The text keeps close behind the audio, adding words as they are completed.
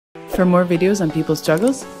For more videos on people's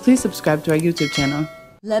struggles, please subscribe to our YouTube channel.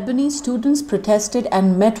 Lebanese students protested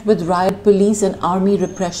and met with riot police and army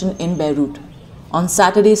repression in Beirut. On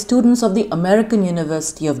Saturday, students of the American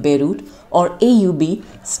University of Beirut, or AUB,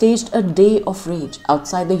 staged a day of rage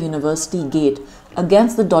outside the university gate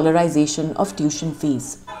against the dollarization of tuition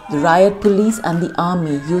fees. The riot police and the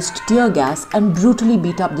army used tear gas and brutally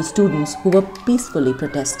beat up the students who were peacefully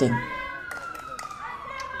protesting.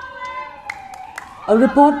 A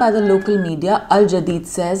report by the local media Al Jadid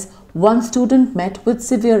says one student met with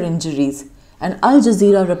severe injuries, and Al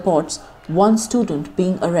Jazeera reports one student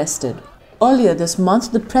being arrested. Earlier this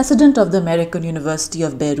month, the president of the American University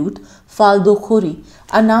of Beirut, Faldo Khouri,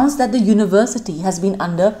 announced that the university has been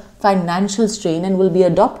under financial strain and will be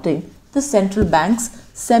adopting the central bank's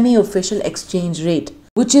semi-official exchange rate,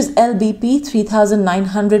 which is LBP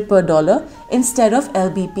 3,900 per dollar instead of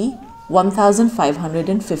LBP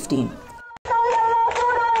 1,515.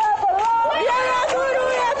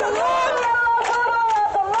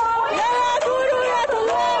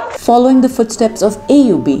 Following the footsteps of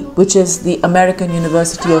AUB, which is the American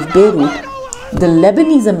University of Beirut, the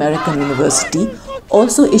Lebanese American University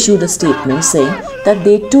also issued a statement saying that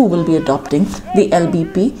they too will be adopting the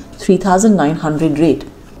LBP 3,900 rate.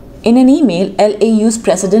 In an email, LAU's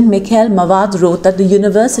president Mikhail Mawad wrote that the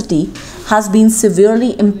university has been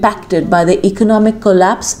severely impacted by the economic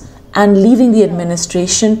collapse and leaving the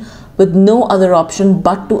administration with no other option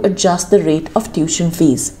but to adjust the rate of tuition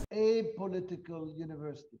fees. A political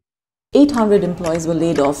university. 800 employees were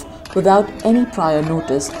laid off without any prior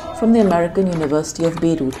notice from the American University of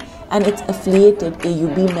Beirut and its affiliated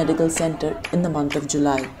AUB Medical Center in the month of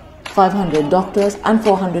July. 500 doctors and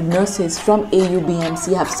 400 nurses from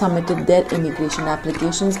AUBMC have submitted their immigration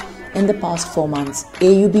applications in the past 4 months.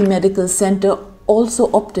 AUB Medical Center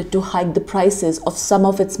also opted to hike the prices of some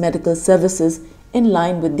of its medical services in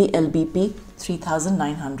line with the LBP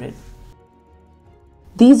 3,900.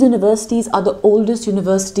 These universities are the oldest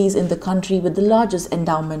universities in the country with the largest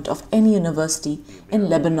endowment of any university in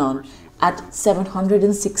Lebanon at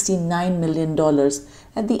 $769 million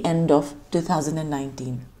at the end of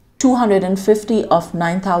 2019. 250 of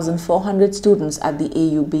 9,400 students at the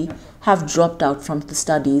AUB have dropped out from the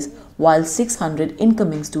studies, while 600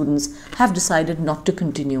 incoming students have decided not to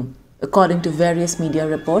continue. According to various media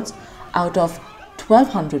reports, out of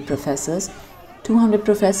 1,200 professors, 200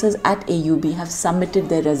 professors at AUB have submitted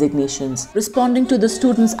their resignations. Responding to the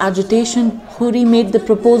students' agitation, Khouri made the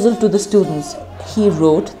proposal to the students. He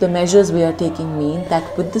wrote, "The measures we are taking mean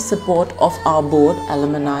that with the support of our board,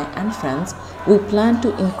 alumni and friends, we plan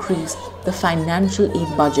to increase the financial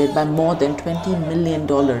aid budget by more than $20 million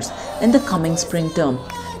in the coming spring term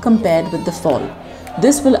compared with the fall.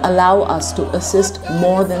 This will allow us to assist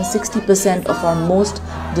more than 60% of our most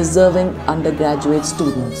deserving undergraduate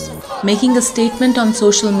students." Making a statement on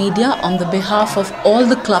social media on the behalf of all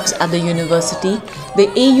the clubs at the university, the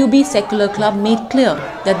AUB Secular Club made clear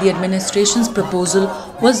that the administration's proposal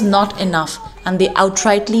was not enough and they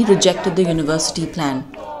outrightly rejected the university plan.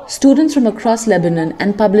 Students from across Lebanon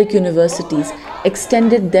and public universities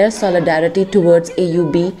extended their solidarity towards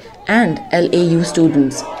AUB and LAU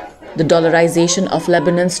students. The dollarization of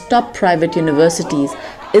Lebanon's top private universities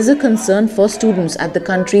is a concern for students at the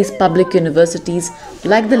country's public universities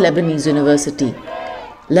like the Lebanese University.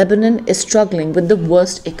 Lebanon is struggling with the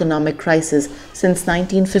worst economic crisis since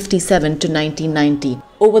 1957 to 1990.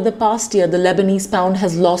 Over the past year, the Lebanese pound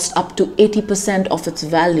has lost up to 80% of its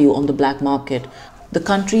value on the black market. The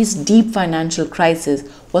country's deep financial crisis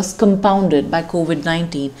was compounded by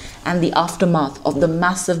COVID-19 and the aftermath of the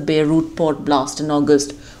massive Beirut port blast in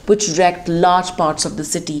August, which wrecked large parts of the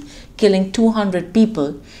city, killing 200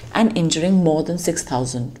 people and injuring more than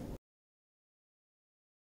 6,000.